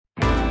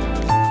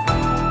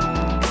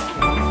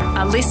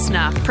A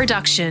listener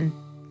production.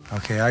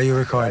 Okay, are you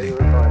recording?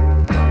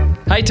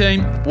 Hey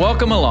team,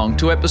 welcome along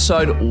to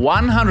episode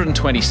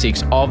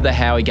 126 of the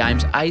Howie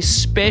Games, a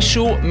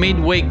special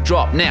midweek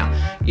drop. Now,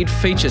 it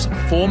features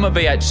former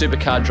V8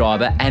 supercar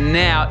driver and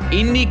now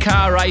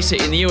IndyCar racer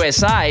in the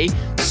USA,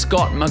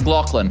 Scott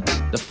McLaughlin.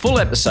 The full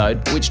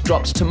episode, which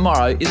drops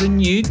tomorrow, is a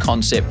new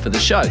concept for the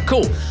show.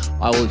 Cool.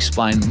 I will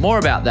explain more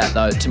about that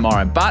though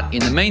tomorrow, but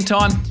in the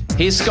meantime,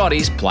 here's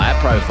Scotty's player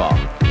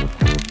profile.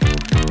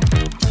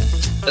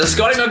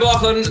 Scotty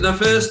McLaughlin, the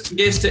first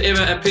guest to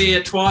ever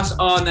appear twice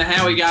on the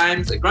Howie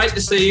Games. Great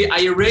to see you. Are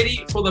you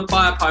ready for the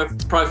player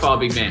profile,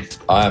 big man?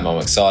 I am.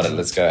 I'm excited.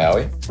 Let's go,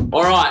 Howie.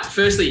 All right.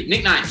 Firstly,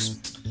 nicknames.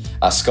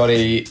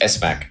 Scotty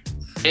S-Mac.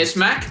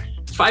 S-Mac.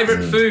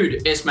 Favourite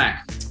food,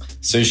 S-Mac?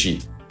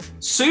 Sushi.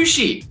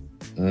 Sushi.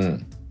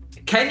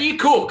 Can you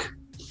cook?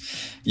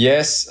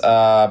 Yes,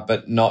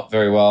 but not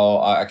very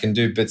well. I can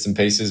do bits and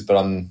pieces, but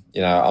I'm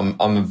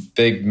a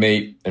big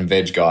meat and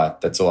veg guy.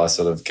 That's all I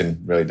sort of can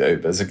really do.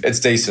 But it's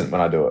decent when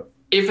I do it.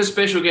 If a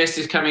special guest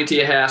is coming to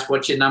your house,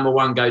 what's your number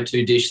one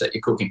go-to dish that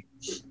you're cooking?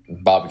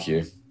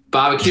 Barbecue.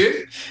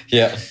 Barbecue?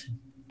 Yeah.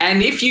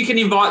 And if you can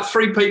invite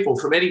 3 people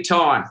from any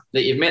time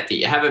that you've met, that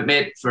you haven't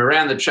met, from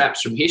around the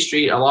traps, from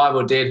history, alive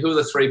or dead, who are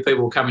the 3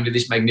 people coming to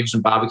this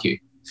magnificent barbecue?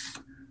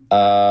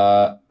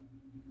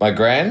 My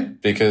gran,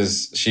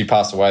 because she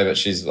passed away, but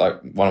she's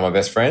like one of my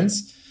best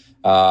friends.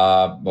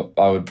 But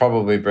I would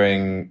probably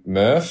bring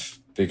Murph,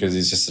 because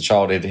he's just a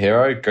childhood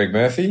hero, Greg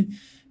Murphy.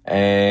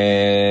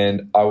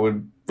 And I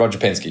would Roger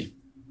Penske.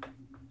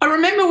 I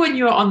remember when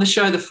you were on the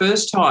show the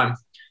first time,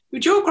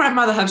 would your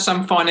grandmother have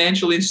some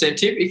financial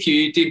incentive if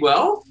you did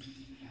well?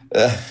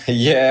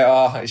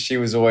 She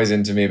was always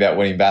into me about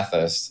winning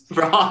Bathurst.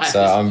 Right.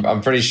 So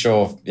I'm pretty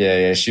sure,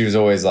 she was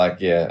always like,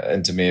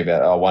 into me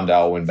about, one day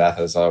I'll win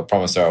Bathurst. I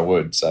promised her I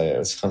would. So, it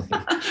was funny.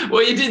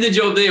 Well, you did the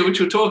job there, which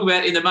we'll talk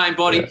about in the main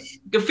body. Yeah.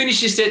 You can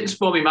finish your sentence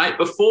for me, mate.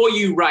 Before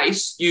you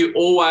race, you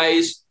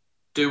always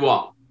do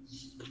what?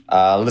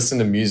 Listen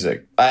to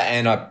music.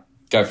 And I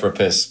go for a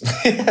piss.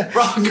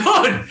 Right,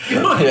 good.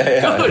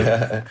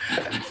 Good.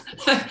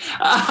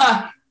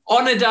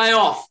 On a day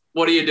off,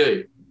 what do you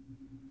do?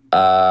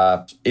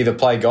 Either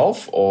play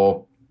golf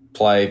or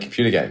play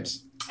computer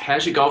games.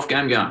 How's your golf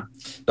game going?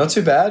 Not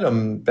too bad.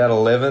 I'm about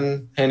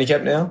 11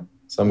 handicap now,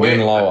 so I'm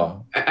getting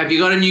lower. Have you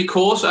got a new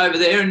course over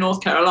there in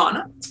North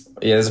Carolina?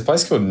 Yeah, there's a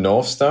place called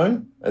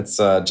Northstone. It's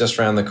just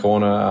around the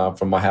corner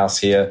from my house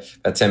here,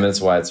 about 10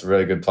 minutes away. It's a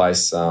really good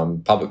place,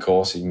 public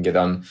course. You can get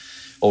on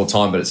all the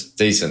time, but it's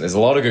decent. There's a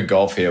lot of good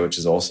golf here, which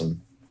is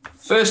awesome.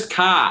 First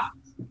car?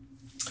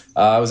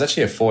 It was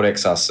actually a Ford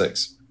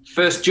XR6.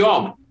 First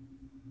job?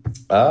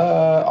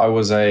 I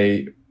was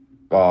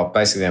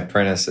basically an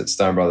apprentice at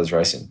Stone Brothers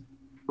Racing.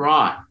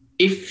 Right.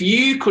 If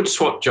you could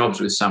swap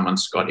jobs with someone,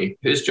 Scotty,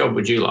 whose job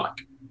would you like?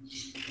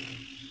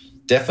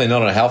 Definitely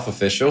not a health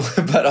official,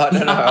 but I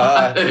don't know.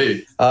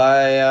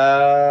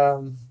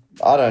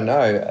 I don't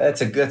know.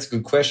 That's a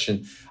good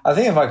question. I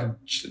think if I could,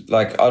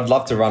 I'd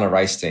love to run a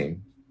race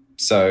team.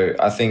 So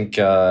I think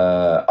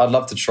I'd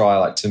love to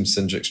try Tim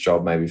Cindric's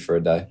job maybe for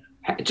a day.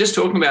 Just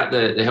talking about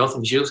the health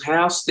officials,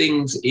 how's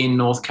things in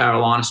North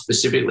Carolina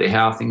specifically?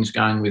 How are things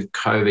going with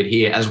COVID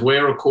here? As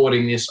we're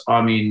recording this,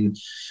 I'm in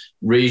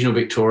regional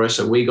Victoria,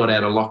 so we got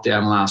out of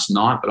lockdown last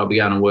night, but I'll be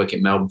going to work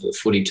in Melbourne for the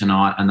footy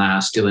tonight, and they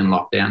are still in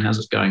lockdown. How's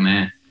it going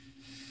there?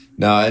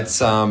 No, it's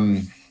so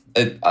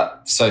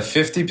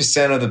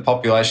 50% of the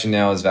population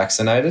now is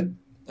vaccinated.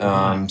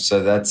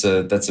 So that's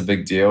a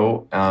big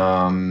deal.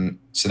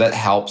 So that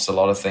helps a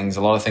lot of things.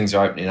 A lot of things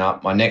are opening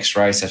up. My next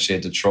race actually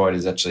at Detroit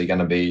is actually going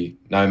to be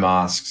no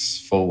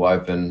masks, full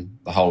open,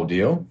 the whole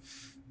deal.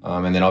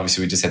 And then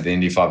obviously we just had the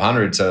Indy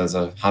 500, so there's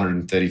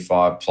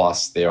 135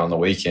 plus there on the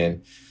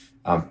weekend,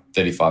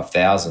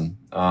 35,000.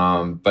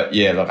 But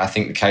yeah, look, I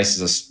think the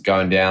cases are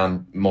going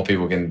down, more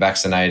people getting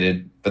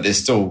vaccinated, but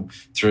there's still,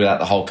 throughout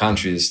the whole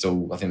country, there's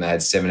still, I think they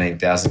had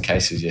 17,000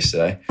 cases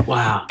yesterday.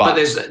 Wow. But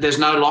there's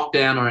no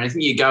lockdown or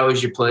anything. You go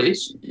as you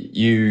please.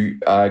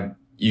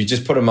 You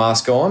just put a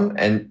mask on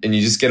and you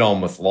just get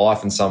on with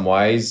life in some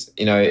ways.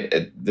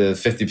 The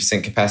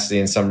 50% capacity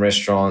in some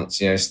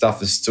restaurants,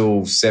 stuff is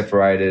still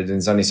separated and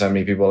there's only so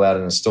many people allowed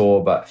in a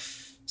store, but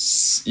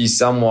you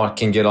somewhat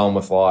can get on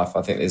with life.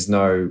 I think there's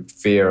no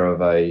fear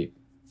of a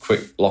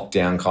quick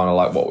lockdown kind of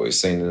like what we've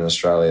seen in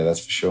Australia,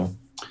 that's for sure.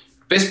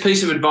 Best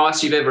piece of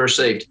advice you've ever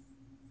received?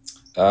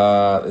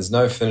 There's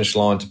no finish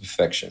line to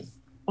perfection.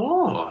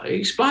 Oh,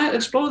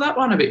 explore that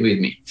one a bit with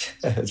me.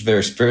 It's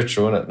very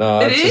spiritual, isn't it?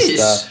 No, it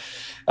is.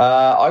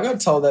 I got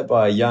told that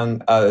by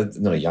one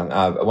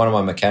of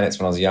my mechanics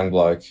when I was a young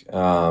bloke,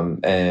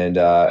 and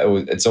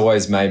it's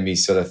always made me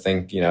sort of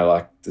think,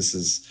 this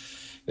is,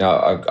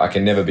 I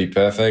can never be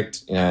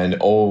perfect, in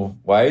all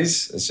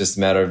ways. It's just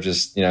a matter of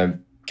just,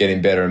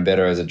 getting better and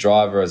better as a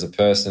driver, as a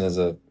person, as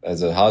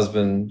a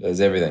husband, as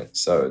everything.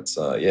 So it's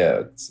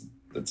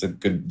a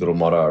good little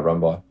motto I run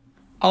by.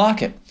 I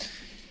like it.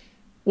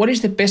 What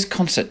is the best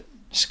concert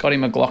Scotty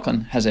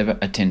McLaughlin has ever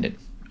attended,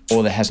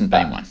 or there hasn't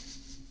been one?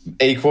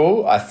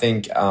 Equal, I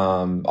think.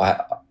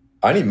 I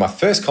my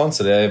first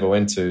concert I ever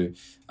went to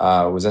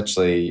was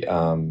actually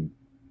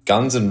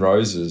Guns N'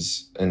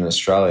 Roses in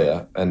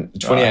Australia in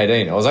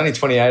 2018. I was only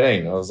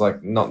 2018. I was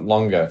like not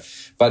longer.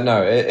 But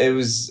no, it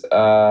was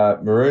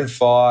Maroon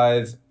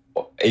 5 or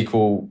The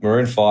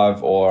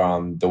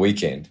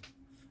Weeknd.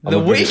 The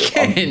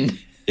Weeknd?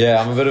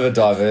 Yeah, I'm a bit of a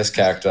diverse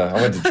character.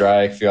 I went to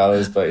Drake, a few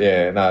others, but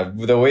yeah, no,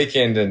 The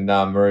Weeknd and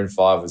Maroon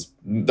 5 was...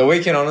 The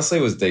Weeknd,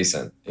 honestly, was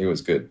decent. He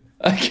was good.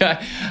 Okay.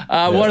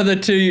 What are the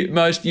two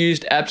most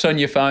used apps on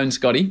your phone,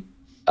 Scotty?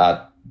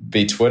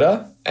 Be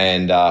Twitter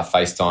and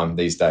FaceTime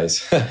these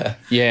days.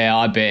 Yeah,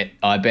 I bet.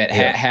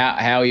 Yeah.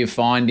 How are you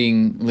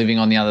finding living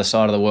on the other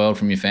side of the world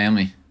from your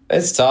family?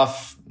 It's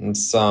tough.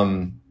 It's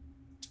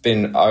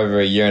been over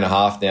a year and a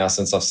half now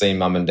since I've seen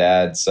mum and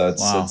dad, so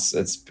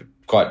it's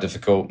quite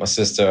difficult. My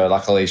sister,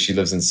 luckily, she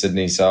lives in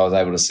Sydney, so I was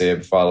able to see her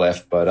before I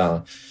left.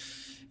 But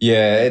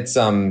yeah, it's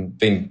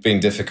been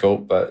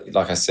difficult. But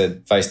like I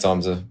said,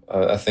 FaceTime's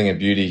a thing of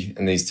beauty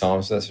in these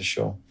times, that's for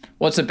sure.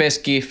 What's the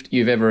best gift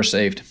you've ever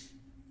received?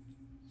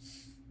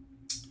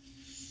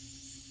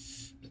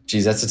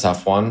 Geez, that's a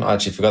tough one. I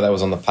actually forgot that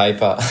was on the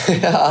paper.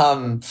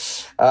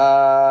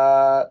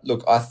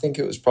 Look, I think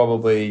it was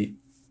probably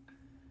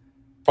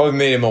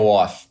meeting my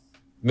wife.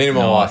 Meeting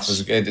my wife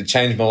it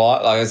changed my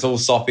life. Like, it's all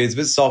soppy. It's a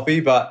bit soppy,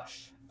 but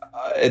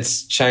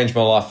it's changed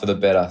my life for the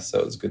better. So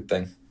it was a good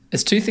thing.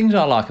 There's two things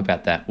I like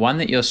about that. One,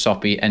 that you're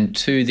soppy, and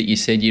two, that you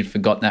said you'd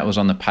forgotten that was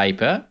on the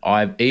paper.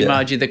 I've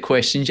emailed you the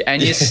questions and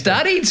you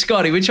studied,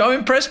 Scotty, which I'm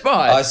impressed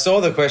by. I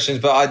saw the questions,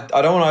 but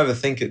I don't want to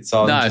overthink it,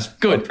 so I'm just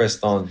good.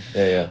 Pressed on.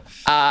 Yeah.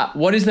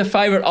 What is the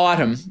favourite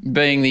item,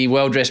 being the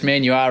well-dressed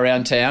man you are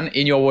around town,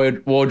 in your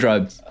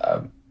wardrobe?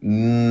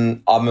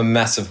 I'm a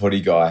massive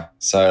hoodie guy.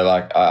 So,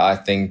 like, I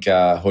think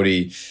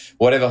hoodie,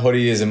 whatever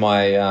hoodie is in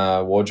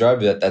my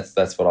wardrobe,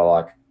 that's what I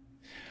like.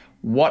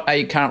 What are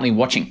you currently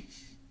watching?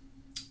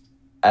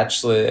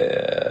 Actually,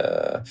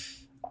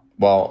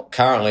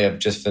 currently I've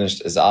just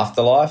finished as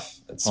Afterlife.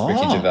 It's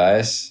Ricky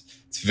Gervais.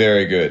 It's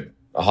very good.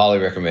 I highly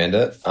recommend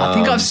it. I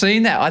think I've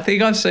seen that.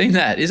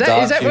 Is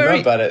that humor, where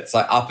he... But it's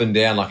like up and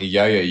down like a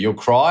yo-yo. You'll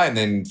cry and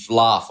then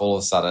laugh all of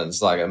a sudden.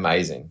 It's like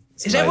amazing.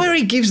 Is that where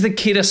he gives the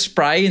kid a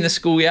spray in the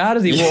schoolyard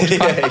as he walks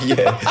past?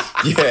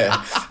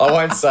 Yeah. I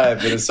won't say it,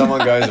 but if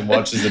someone goes and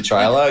watches the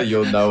trailer,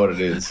 you'll know what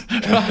it is.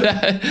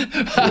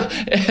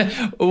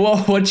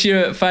 What's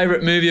your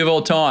favourite movie of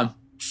all time?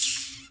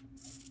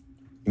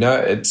 No,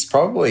 it's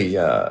probably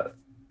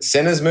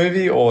Senna's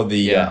movie or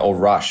or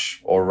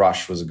Rush. Or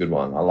Rush was a good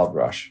one. I love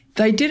Rush.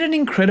 They did an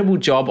incredible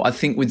job, I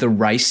think, with the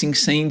racing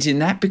scenes in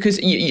that, because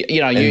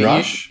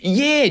Rush?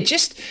 You're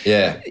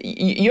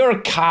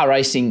a car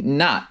racing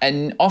nut,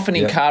 and often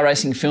in car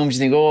racing films you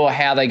think,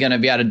 how are they going to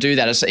be able to do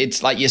that?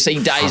 It's like you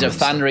see Days of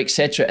Thunder,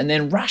 etc., and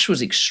then Rush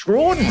was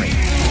extraordinary.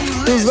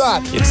 Who's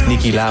that? It's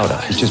Niki Lauda.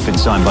 He's just been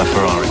signed by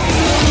Ferrari.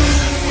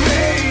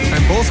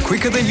 I'm both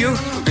quicker than you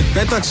and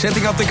better at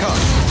setting up the car.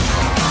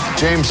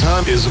 James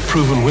Hunt is a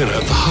proven winner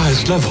at the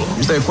highest level.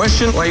 Is there a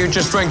question, or are you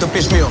just trying to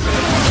piss me off?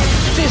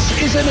 This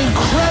is an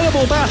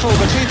incredible battle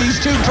between these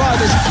two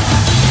drivers.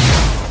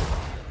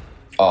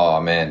 Oh,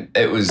 man.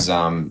 It was,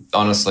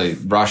 honestly,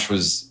 Rush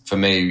was, for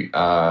me,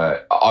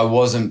 I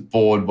wasn't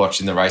bored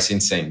watching the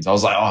racing scenes. I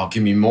was like,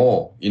 give me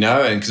more, and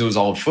because it was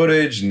old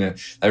footage and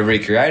they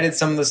recreated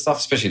some of the stuff,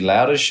 especially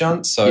Lauda's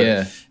shunt.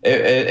 So,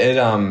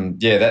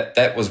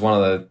 that was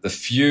one of the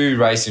few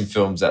racing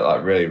films that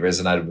like really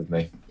resonated with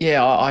me.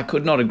 Yeah, I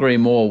could not agree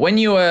more. When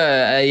you were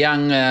a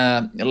young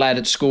lad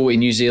at school in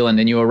New Zealand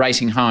and you were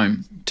racing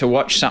home to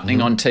watch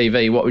something on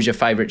TV, what was your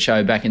favourite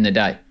show back in the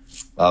day?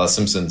 The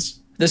Simpsons.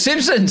 The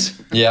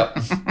Simpsons? Yep.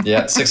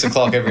 Yeah, 6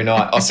 o'clock every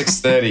night.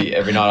 6:30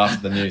 every night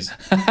after the news.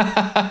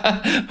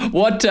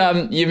 What,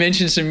 you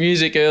mentioned some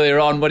music earlier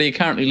on. What are you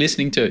currently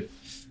listening to?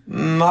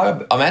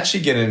 I'm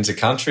actually getting into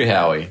country,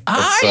 Howie.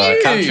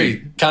 Are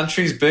you?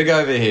 Country's big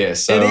over here.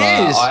 So it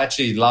is. I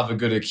actually love a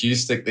good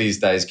acoustic these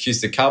days,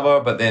 acoustic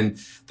cover, but then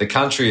the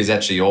country is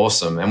actually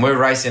awesome. And we're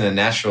racing in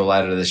Nashville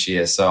later this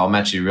year, so I'm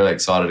actually really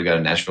excited to go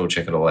to Nashville,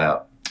 check it all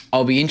out.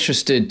 I'll be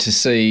interested to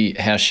see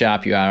how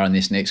sharp you are on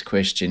this next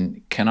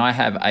question. Can I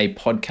have a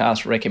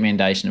podcast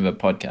recommendation of a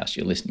podcast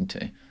you're listening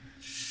to?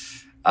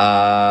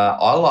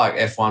 I like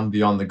F1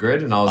 Beyond the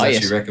Grid, and I was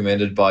actually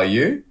recommended by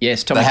you.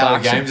 Yes, Tommy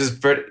Howie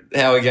Clarkson.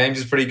 Howie Games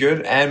is pretty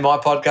good, and my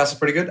podcast is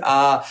pretty good.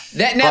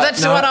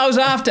 That's the one I was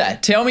after.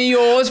 Tell me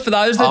yours for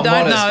those that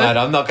don't know. Mate,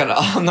 I'm not gonna.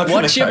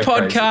 What's your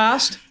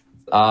podcast?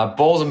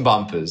 Balls and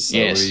Bumpers. So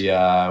yes.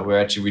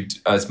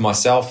 It's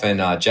myself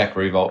and Jack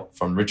Revolt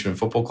from Richmond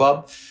Football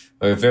Club.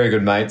 We're very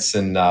good mates,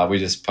 and we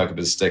just poke a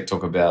bit of stick,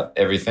 talk about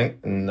everything,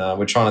 and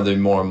we're trying to do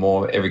more and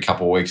more. Every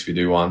couple of weeks we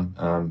do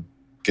one.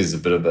 Gives a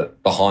bit of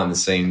it behind the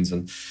scenes,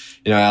 and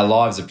our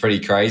lives are pretty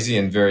crazy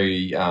and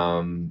very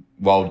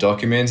well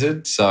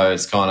documented, so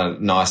it's kind of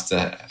nice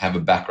to have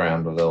a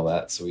background with all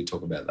that, so we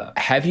talk about that.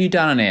 Have you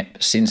done an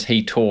ep since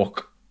he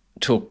took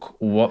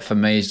what for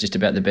me is just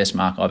about the best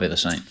mark I've ever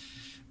seen?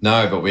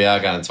 No, but we are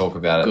going to talk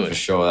about it. Good. For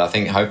sure. I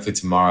think hopefully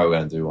tomorrow we're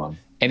going to do one.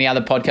 Any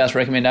other podcast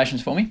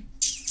recommendations for me?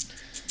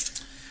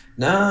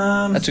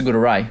 No. That's a good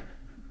array.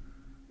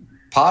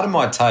 part of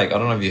my take, I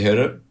don't know if you heard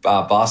it,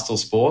 Barstool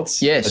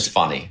Sports. Yes. It's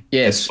funny.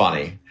 Yes. It's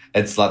funny.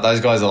 It's like those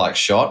guys are like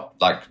shot,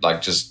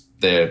 like just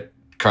they're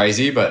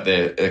crazy, but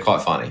they're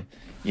quite funny.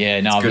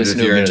 Yeah, no, it's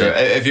good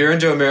if you're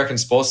into American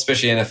sports,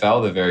 especially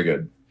NFL, they're very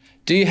good.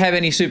 Do you have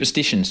any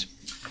superstitions?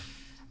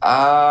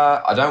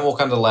 I don't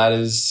walk under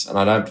ladders, and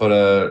I don't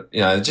put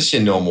just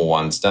your normal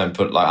ones. Don't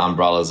put like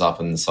umbrellas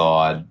up in the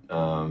side.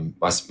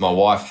 My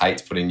wife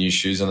hates putting new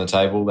shoes on the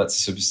table. That's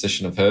a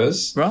superstition of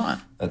hers. Right.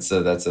 That's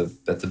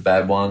a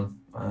bad one.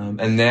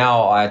 And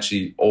now I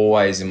actually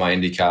always in my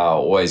IndyCar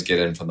always get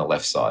in from the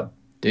left side.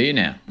 Do you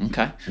now?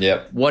 Okay.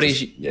 Yep. What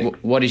is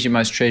your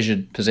most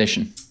treasured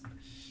possession?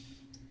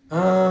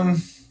 My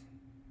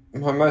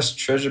most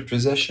treasured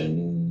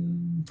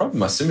possession, probably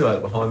my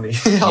simulator behind me.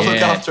 I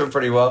look after it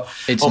pretty well.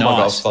 It's all nice. My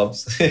golf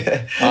clubs.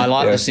 I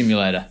like the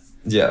simulator.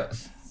 Yeah.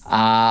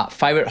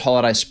 Favourite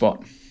holiday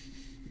spot?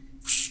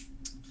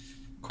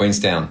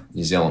 Queenstown,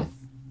 New Zealand.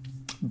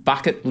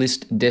 Bucket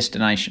list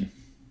destination?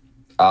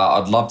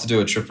 I'd love to do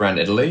a trip around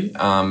Italy,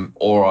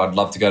 or I'd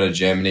love to go to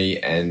Germany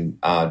and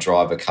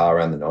drive a car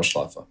around the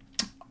Nordschleife.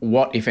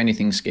 What, if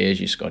anything, scares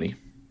you, Scotty?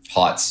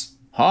 Heights.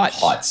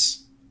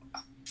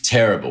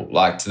 Terrible.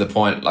 Like to the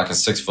point, like a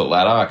 6-foot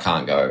ladder, I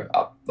can't go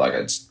up.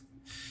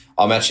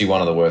 I'm actually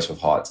one of the worst with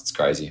heights. It's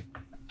crazy.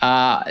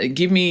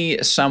 Give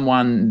me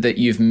someone that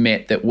you've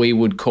met that we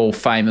would call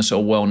famous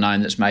or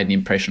well-known that's made an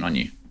impression on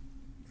you.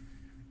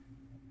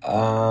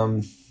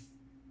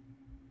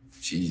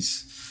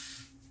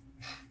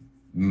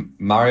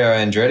 Mario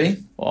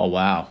Andretti. Oh,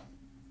 wow.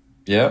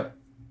 Yeah.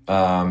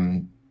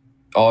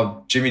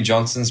 Jimmy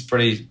Johnson's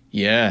pretty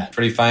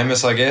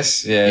famous, I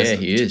guess. Yeah,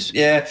 he is.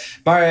 Yeah,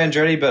 Mario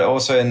Andretti, but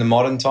also in the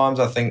modern times,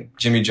 I think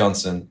Jimmy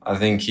Johnson. I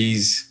think he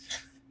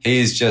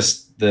is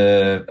just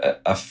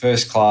a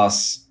first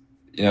class.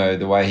 You know,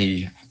 the way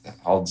he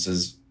holds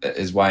his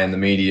way in the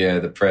media,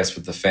 the press,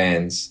 with the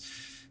fans,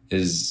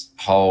 his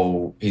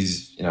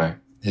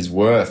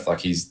worth,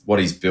 like what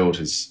he's built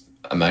is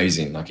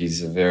amazing. Like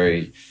he's a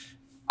very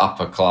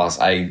upper class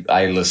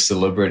A-list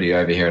celebrity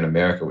over here in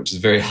America, which is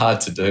very hard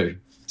to do,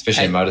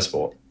 especially in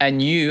motorsport.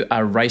 And you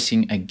are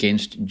racing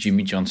against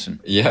Jimmy Johnson.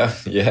 Yeah,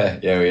 we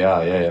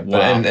are. Yeah.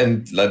 Wow.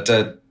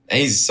 But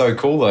he's so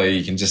cool though.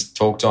 You can just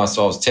talk to him.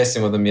 So I was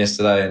testing with him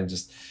yesterday and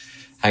just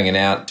hanging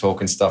out,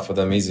 talking stuff with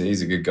him.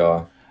 He's a good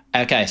guy.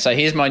 Okay, so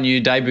here's my new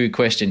debut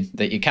question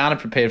that you can't have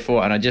prepared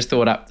for, and I just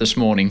thought up this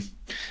morning,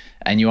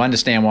 and you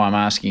understand why I'm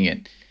asking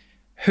it.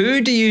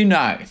 Who do you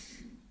know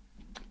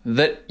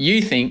that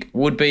you think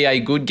would be a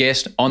good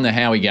guest on the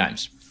Howie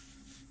Games?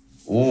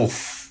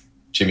 Oof,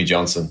 Jimmy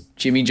Johnson.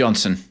 Jimmy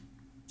Johnson.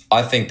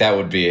 I think that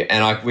would be it,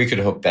 and we could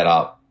hook that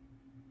up.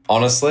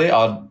 Honestly,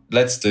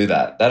 let's do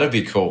that. That'd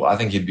be cool. I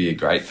think he'd be a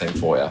great thing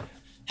for you.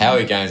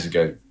 Howie Games would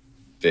go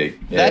big.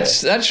 Yeah.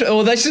 That's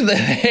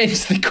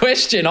the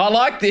question. I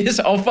like this.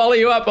 I'll follow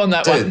you up on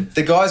that one.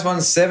 The guy's won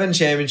 7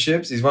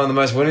 championships. He's one of the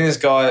most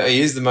winningest guy.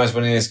 He is the most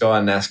winningest guy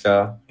in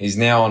NASCAR. He's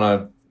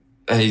now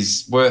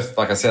he's worth,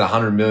 like I said,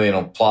 $100 million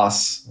or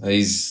plus.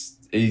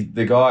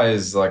 The guy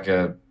is like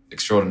a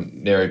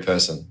extraordinary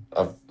person.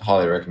 I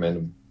highly recommend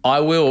him.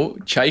 I will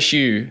chase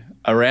you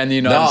around the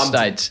United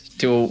States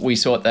till we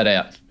sort that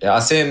out. Yeah, I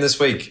see him next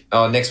week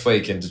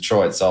in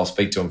Detroit, so I'll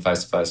speak to him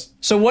face to face.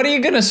 So what are you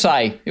going to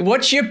say?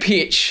 What's your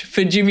pitch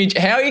for Jimmy?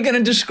 How are you going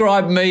to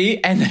describe me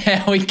and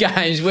Howie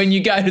Games when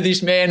you go to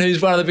this man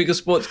who's one of the biggest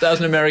sports stars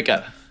in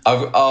America?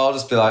 I'll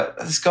just be like,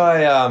 this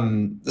guy,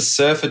 the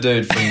surfer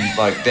dude from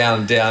like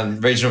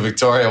down regional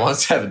Victoria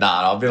wants to have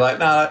I'll be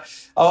like,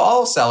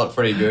 I'll sell it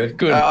pretty good.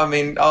 Good.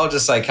 I'll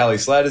just say Kelly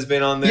Slater's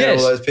been on there.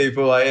 Yes. All those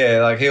people,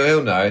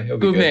 he'll know. He'll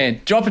be good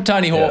man. Drop a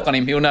Tony Hawk on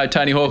him. He'll know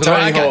Tony Hawk.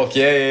 Hawk,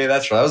 yeah,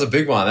 that's right. That was a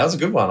big one. That was a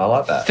good one. I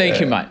like that. Thank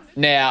you, mate.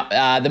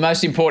 Now, the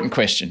most important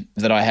question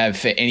that I have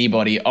for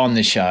anybody on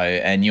the show,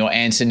 and your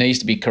answer needs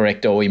to be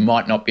correct or we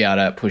might not be able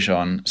to push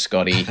on,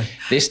 Scotty.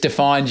 This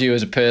defines you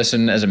as a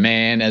person, as a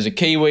man, as a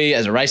Kiwi,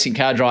 as a racing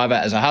car driver,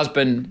 as a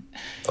husband.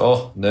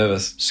 Oh,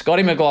 nervous.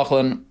 Scotty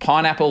McLaughlin,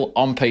 pineapple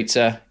on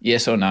pizza,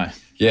 yes or no?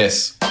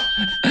 Yes.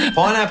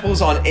 Pineapples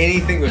on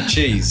anything with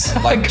cheese.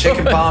 Like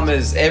chicken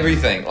parmas,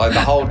 everything. Like the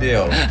whole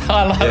deal.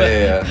 I love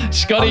it. Yeah.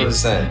 Scotty,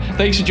 100%.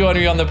 Thanks for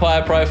joining me on the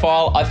Player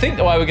Profile. I think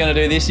the way we're going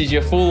to do this is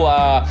your full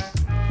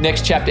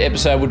next chapter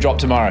episode will drop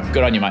tomorrow.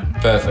 Good on you, mate.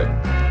 Perfect.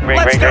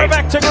 Let's go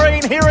back to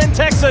green here in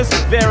Texas.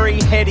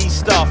 Very heady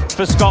stuff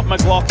for Scott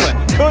McLaughlin.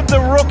 Could the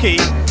rookie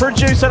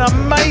produce an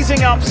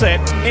amazing upset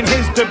in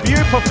his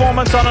debut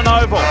performance on an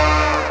oval?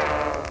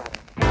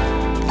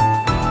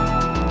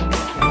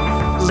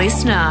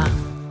 Listener.